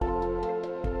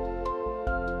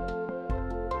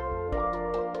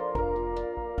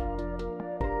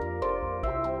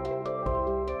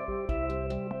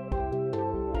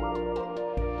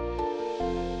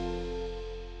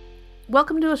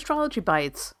Welcome to Astrology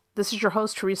Bites. This is your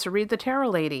host, Teresa Reed, the Tarot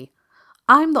Lady.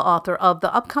 I'm the author of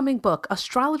the upcoming book,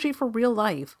 Astrology for Real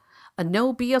Life, a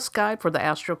no BS guide for the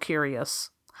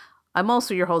astro-curious. I'm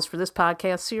also your host for this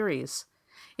podcast series.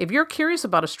 If you're curious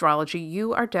about astrology,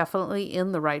 you are definitely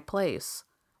in the right place.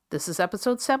 This is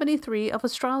episode 73 of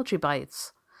Astrology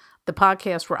Bites, the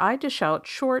podcast where I dish out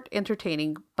short,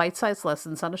 entertaining, bite-sized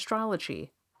lessons on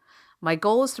astrology. My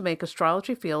goal is to make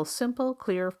astrology feel simple,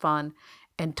 clear, fun,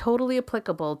 and totally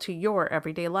applicable to your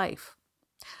everyday life.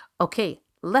 Okay,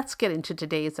 let's get into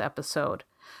today's episode.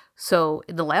 So,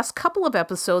 in the last couple of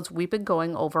episodes, we've been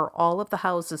going over all of the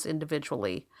houses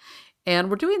individually. And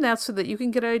we're doing that so that you can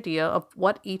get an idea of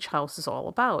what each house is all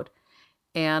about.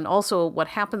 And also what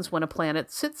happens when a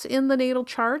planet sits in the natal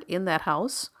chart in that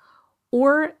house,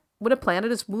 or when a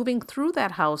planet is moving through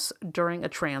that house during a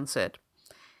transit.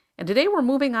 And today we're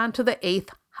moving on to the 8th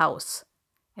house.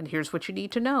 And here's what you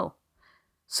need to know.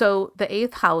 So the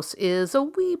 8th house is a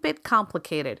wee bit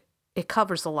complicated. It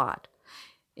covers a lot.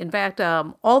 In fact,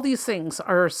 all these things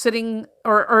are sitting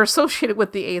or are associated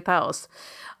with the 8th house.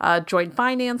 Joint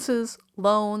finances,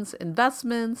 loans,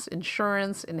 investments,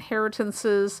 insurance,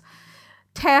 inheritances,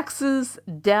 taxes,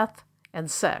 death, and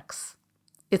sex.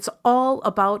 It's all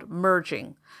about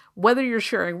merging, whether you're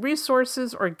sharing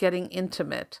resources or getting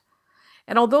intimate.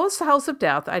 And although it's the house of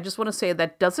death, I just want to say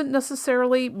that doesn't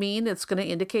necessarily mean it's going to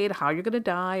indicate how you're going to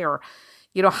die or,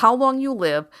 how long you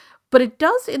live. But it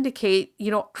does indicate,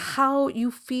 how you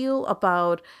feel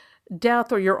about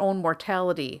death or your own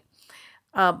mortality.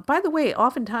 By the way,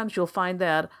 oftentimes you'll find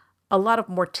that a lot of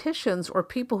morticians or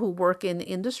people who work in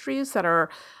industries that are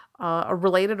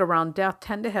related around death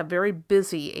tend to have very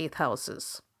busy 8th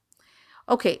houses.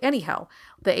 Okay, anyhow,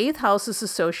 the 8th house is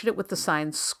associated with the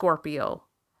sign Scorpio.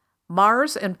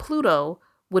 Mars and Pluto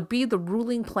would be the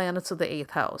ruling planets of the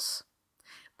 8th house.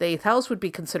 The 8th house would be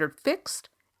considered fixed,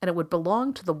 and it would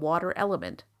belong to the water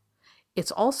element.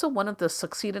 It's also one of the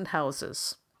succedent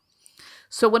houses.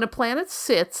 So when a planet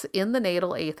sits in the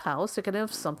natal 8th house, it can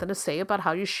have something to say about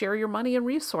how you share your money and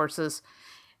resources,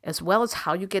 as well as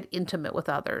how you get intimate with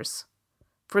others.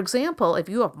 For example, if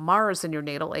you have Mars in your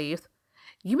natal 8th,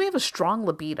 you may have a strong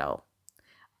libido.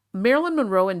 Marilyn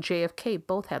Monroe and JFK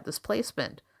both had this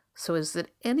placement. So is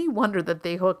it any wonder that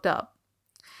they hooked up?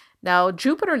 Now,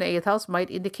 Jupiter in the 8th house might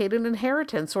indicate an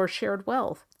inheritance or shared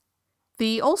wealth.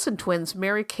 The Olsen twins,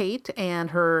 Mary-Kate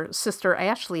and her sister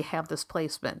Ashley, have this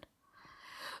placement.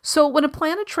 So when a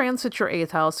planet transits your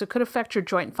 8th house, it could affect your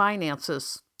joint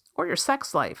finances or your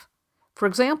sex life. For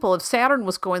example, if Saturn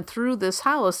was going through this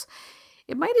house,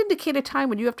 it might indicate a time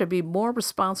when you have to be more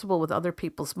responsible with other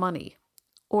people's money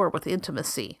or with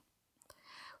intimacy.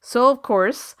 So, of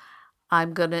course,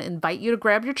 I'm going to invite you to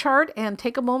grab your chart and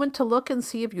take a moment to look and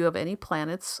see if you have any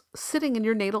planets sitting in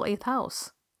your natal 8th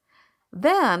house.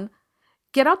 Then,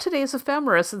 get out today's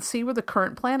ephemeris and see where the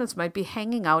current planets might be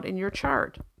hanging out in your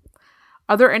chart.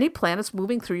 Are there any planets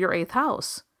moving through your 8th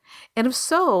house? And if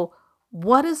so,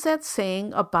 what is that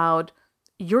saying about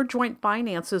your joint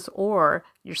finances or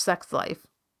your sex life?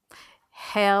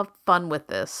 Have fun with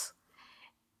this.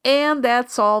 And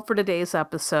that's all for today's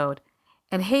episode.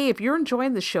 And hey, if you're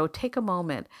enjoying the show, take a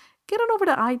moment. Get on over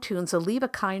to iTunes and leave a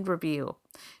kind review,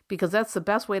 because that's the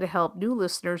best way to help new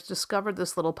listeners discover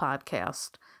this little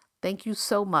podcast. Thank you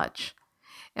so much.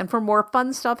 And for more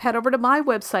fun stuff, head over to my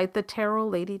website,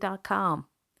 thetarotlady.com.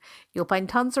 You'll find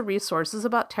tons of resources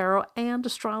about tarot and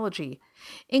astrology,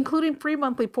 including free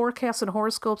monthly forecasts and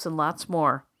horoscopes and lots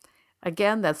more.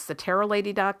 Again, that's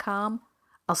thetarotlady.com.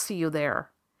 I'll see you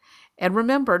there. And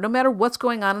remember, no matter what's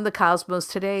going on in the cosmos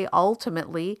today,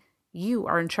 ultimately, you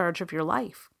are in charge of your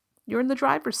life. You're in the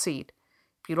driver's seat.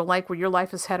 If you don't like where your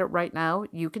life is headed right now,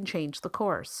 you can change the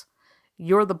course.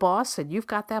 You're the boss and you've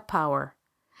got that power.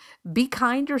 Be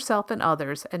kind to yourself and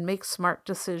others and make smart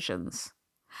decisions.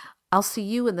 I'll see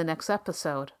you in the next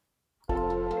episode.